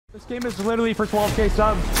This game is literally for 12K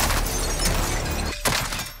subs.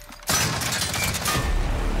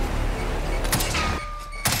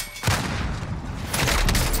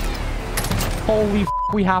 Holy f,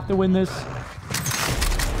 we have to win this.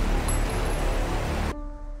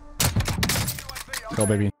 Let's go,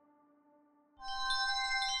 baby.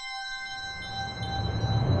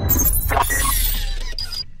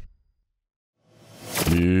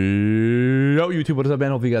 Yo, YouTube, what is up,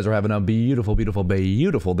 man? Hope you guys are having a beautiful, beautiful,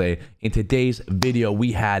 beautiful day. In today's video,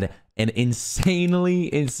 we had an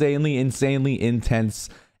insanely intense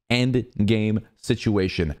end game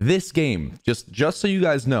situation. This game, just so you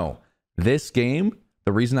guys know, this game,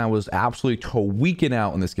 the reason I was absolutely tweaking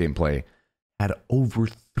out in this gameplay, had over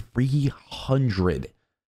 300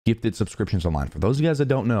 gifted subscriptions online. For those of you guys that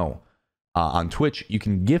don't know, on Twitch, you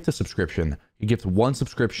can gift a subscription. You gift one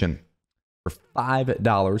subscription for $5,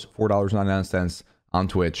 $4.99 on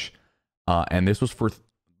Twitch. And this was for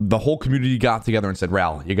the whole community got together and said,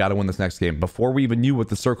 Ral, you got to win this next game, before we even knew what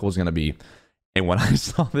the circle was going to be. And when I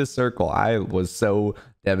saw this circle, I was so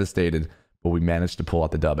devastated, but we managed to pull out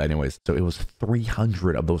the dub anyways. So it was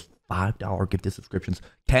 300 of those $5 gifted subscriptions.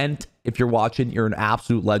 Kent, if you're watching, you're an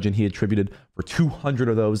absolute legend. He attributed for 200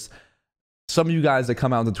 of those. Some of you guys that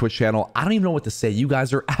come out on the Twitch channel, I don't even know what to say. You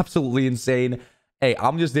guys are absolutely insane. Hey,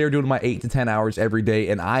 I'm just there doing my 8 to 10 hours every day,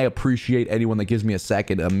 and I appreciate anyone that gives me a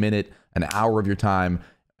second, a minute, an hour of your time.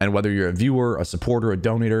 And whether you're a viewer, a supporter, a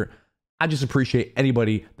donator, I just appreciate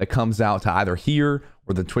anybody that comes out to either here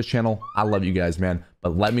or the Twitch channel. I love you guys, man.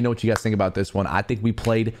 But let me know what you guys think about this one. I think we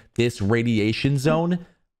played this radiation zone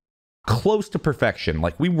close to perfection.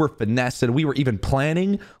 Like, we were finessing. We were even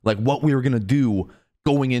planning like what we were going to do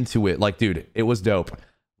going into it. Like, dude, it was dope.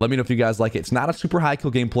 Let me know if you guys like it. It's not a super high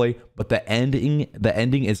kill gameplay, but the ending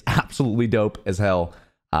is absolutely dope as hell.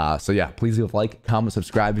 So yeah, please leave a like, comment,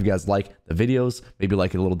 subscribe if you guys like the videos. Maybe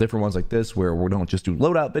like a little different ones like this, where we don't just do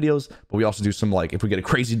loadout videos, but we also do some, like, if we get a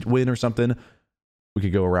crazy win or something, we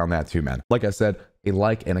could go around that too, man. Like I said, a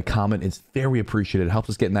like and a comment is very appreciated. It helps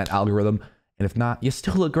us get in that algorithm. And if not, you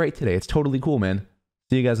still look great today. It's totally cool, man.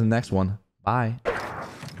 See you guys in the next one. Bye.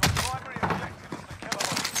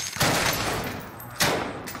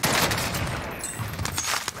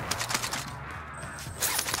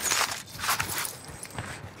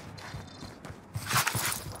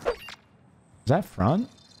 Is that front?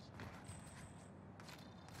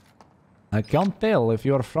 I can't tell if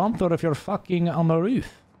you're front or if you're fucking on the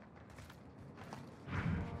roof.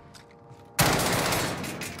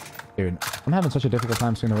 Dude, I'm having such a difficult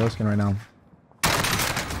time seeing the real skin right now.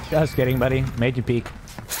 Just kidding, buddy. Made you peek.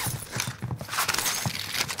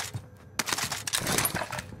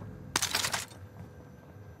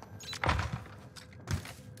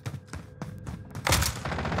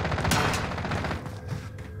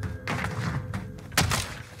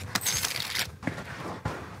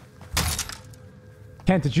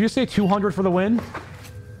 Kent, did you say 200 for the win?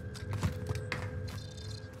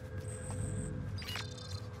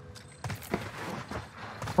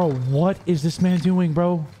 Bro, what is this man doing,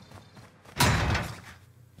 bro?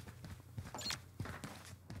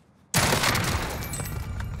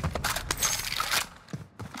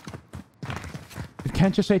 Did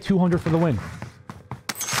Kent just say 200 for the win?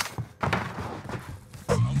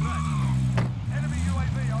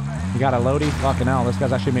 You got a loadie? Fucking hell, this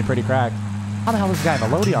guy's actually been pretty cracked. How the hell does this guy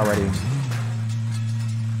have a loadie already?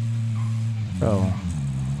 Bro.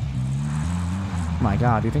 Oh my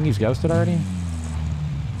god, do you think he's ghosted already?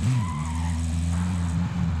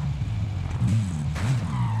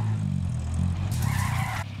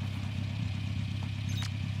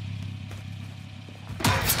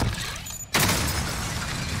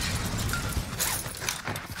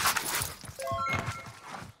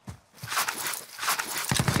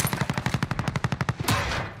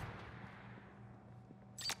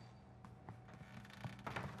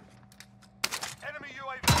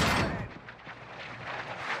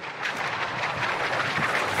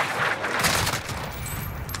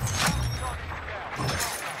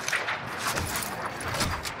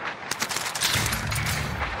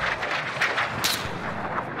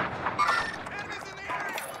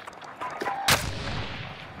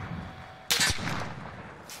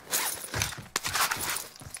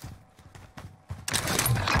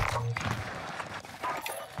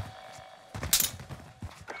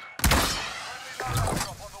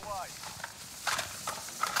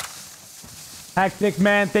 Hectic,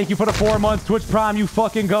 man. Thank you for the 4 months. Twitch Prime, you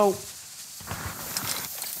fucking go.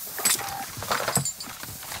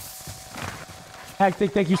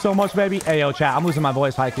 Hectic, thank you so much, baby. Hey, yo, chat. I'm losing my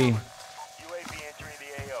voice, high key. UAV entering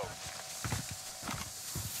the AO.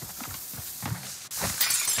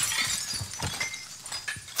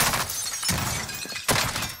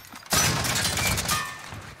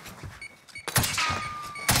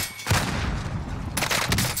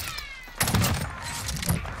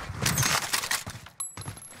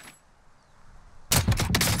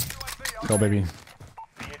 go, baby.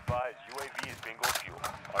 Be advised, UAV is bingo fuel.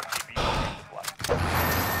 RTB resupply.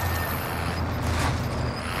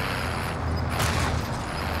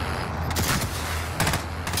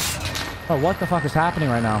 Oh, what the fuck is happening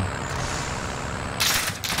right now?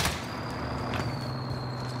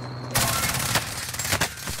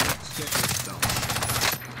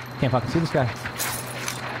 Can't fucking see this guy.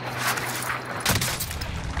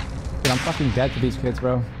 Dude, I'm fucking dead to these kids,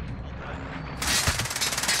 bro.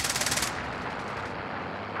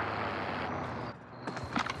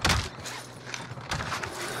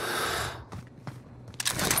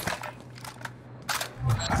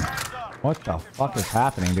 What the fuck is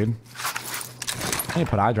happening, dude? I need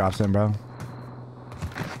to put eye drops in, bro.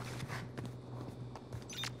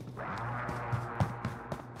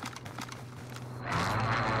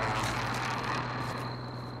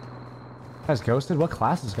 Guy's ghosted? What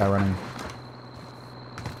class is this guy running?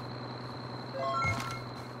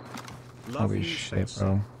 Love Holy you, shit, Sexy.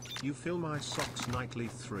 bro. You fill my socks nightly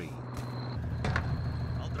 3.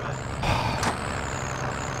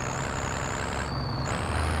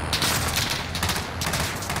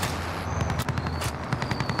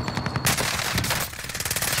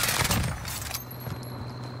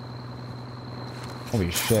 Holy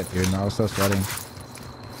shit, dude. I was so sweaty.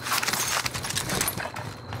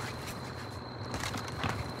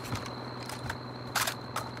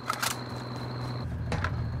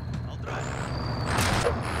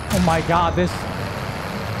 Oh my god, this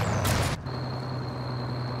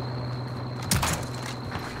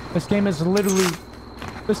game is literally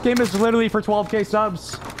for 12k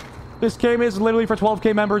subs. This game is literally for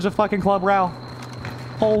 12k members of fucking Club Ral.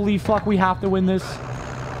 Holy fuck, we have to win this.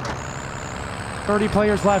 30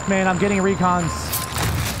 players left, man. I'm getting recons.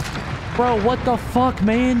 Bro, what the fuck,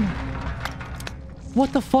 man?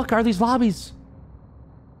 What the fuck are these lobbies?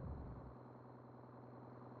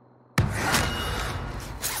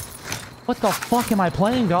 What the fuck am I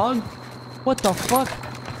playing, dog? What the fuck?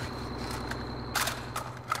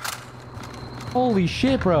 Holy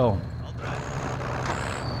shit, bro.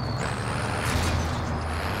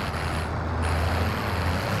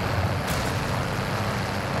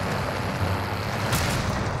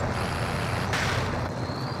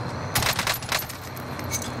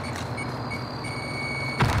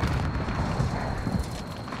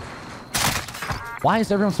 Why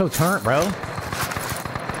is everyone so turnt, bro?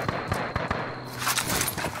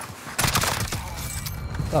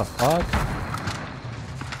 What the fuck?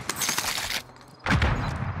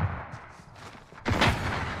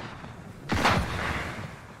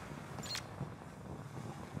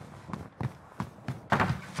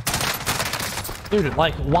 Dude,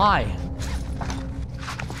 like, why?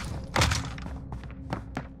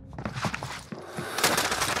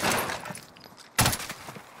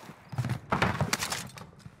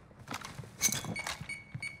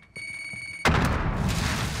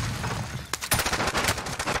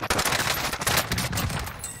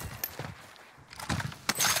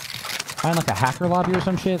 Find like a hacker lobby or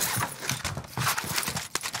some shit.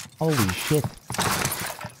 Holy shit.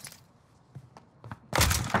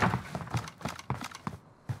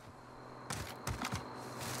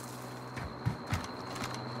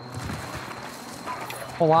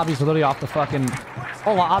 Whole lobby's literally off the fucking...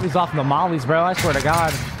 Whole lobby's off the mollies, bro. I swear to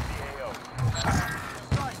God.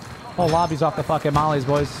 Whole lobby's off the fucking mollies,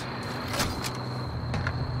 boys.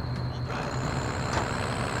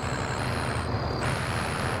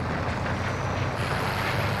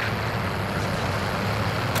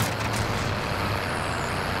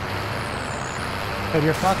 Dude,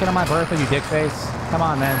 you're fucking on my birthday, you dick face. Come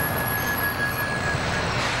on, man.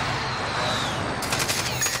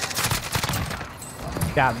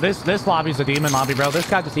 Yeah, this lobby's a demon lobby, bro. This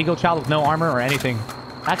guy just Eagle Child with no armor or anything.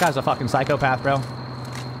 That guy's a fucking psychopath, bro.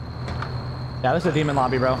 Yeah, this is a demon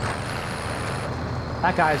lobby, bro.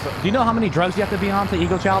 That guy's... Do you know how many drugs you have to be on to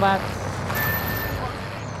Eagle Child that?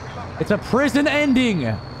 It's a prison ending!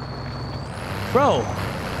 Bro.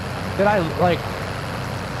 Did I, like...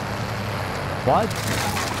 What?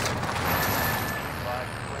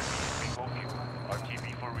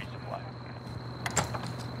 RTB for resupply.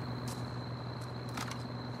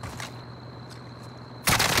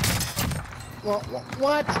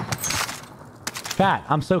 What? Chat,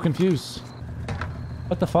 I'm so confused.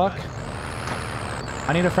 What the fuck?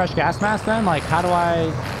 I need a fresh gas mask then? Like, how do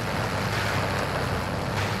I...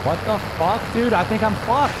 What the fuck, dude? I think I'm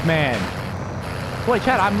fucked, man. Wait,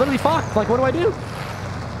 chat, I'm literally fucked. Like, what do I do?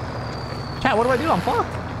 Chat, what do I do? I'm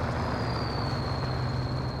fucked.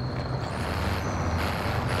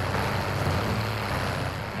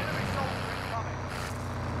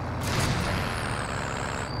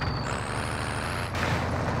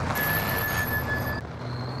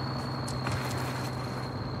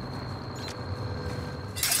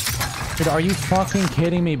 Dude, are you fucking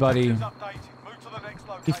kidding me, buddy?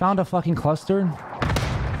 He found a fucking cluster?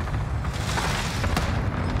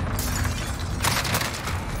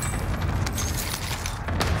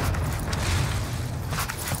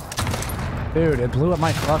 Dude, it blew up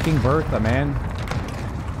my fucking Bertha, man.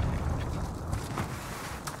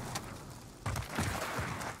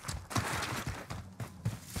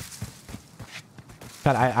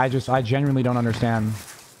 God, I genuinely don't understand.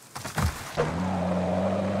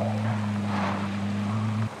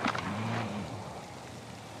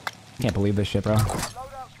 Can't believe this shit, bro.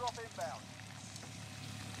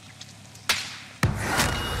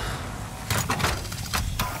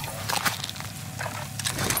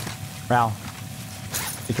 Ral,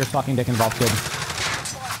 get your fucking dick involved, kid.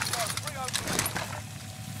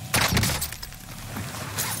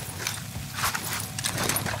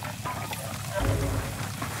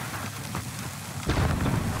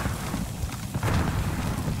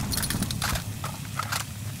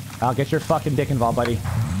 Ral, get your fucking dick involved, buddy.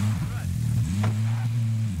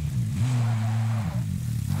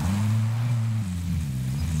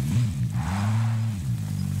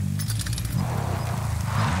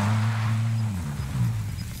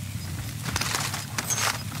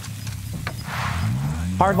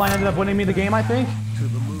 Hardline ended up winning me the game, I think. To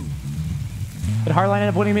the moon. Did Hardline end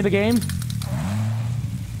up winning me the game?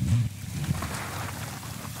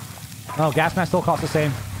 Oh, gas mask still costs the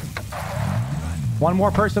same. One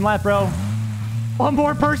more person left, bro. One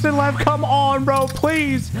more person left. Come on, bro.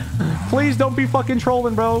 Please. Please don't be fucking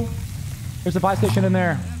trolling, bro. There's a buy station in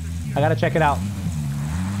there. I gotta check it out.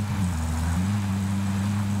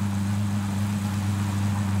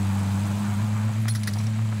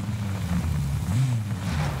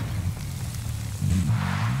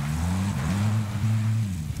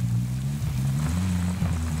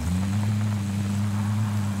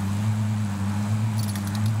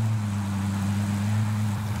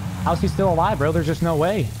 How's he still alive, bro? There's just no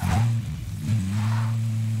way.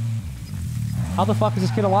 How the fuck is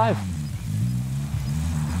this kid alive?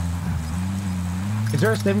 Is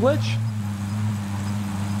there a stim glitch?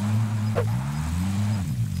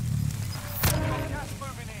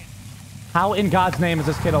 How in God's name is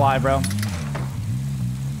this kid alive, bro?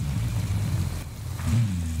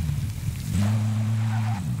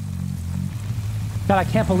 God, I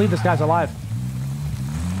can't believe this guy's alive.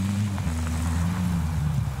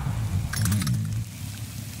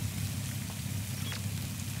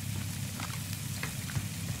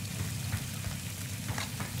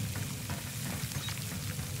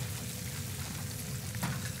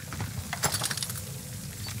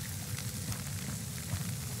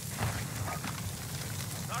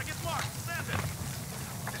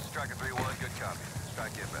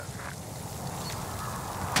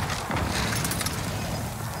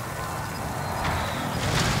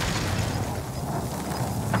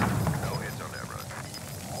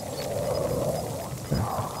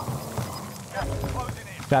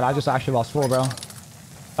 God, I just actually lost 4, bro. Did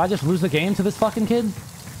I just lose the game to this fucking kid?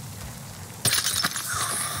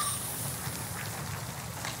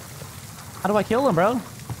 How do I kill him, bro?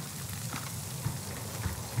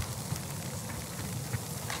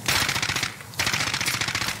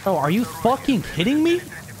 Bro, are you fucking kidding me?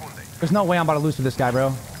 There's no way I'm about to lose to this guy,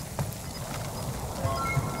 bro.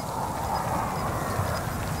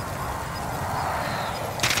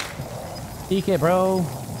 DK, bro.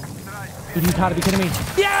 Dude, you gotta be kidding me.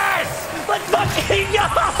 Yes! Let's fucking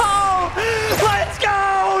go!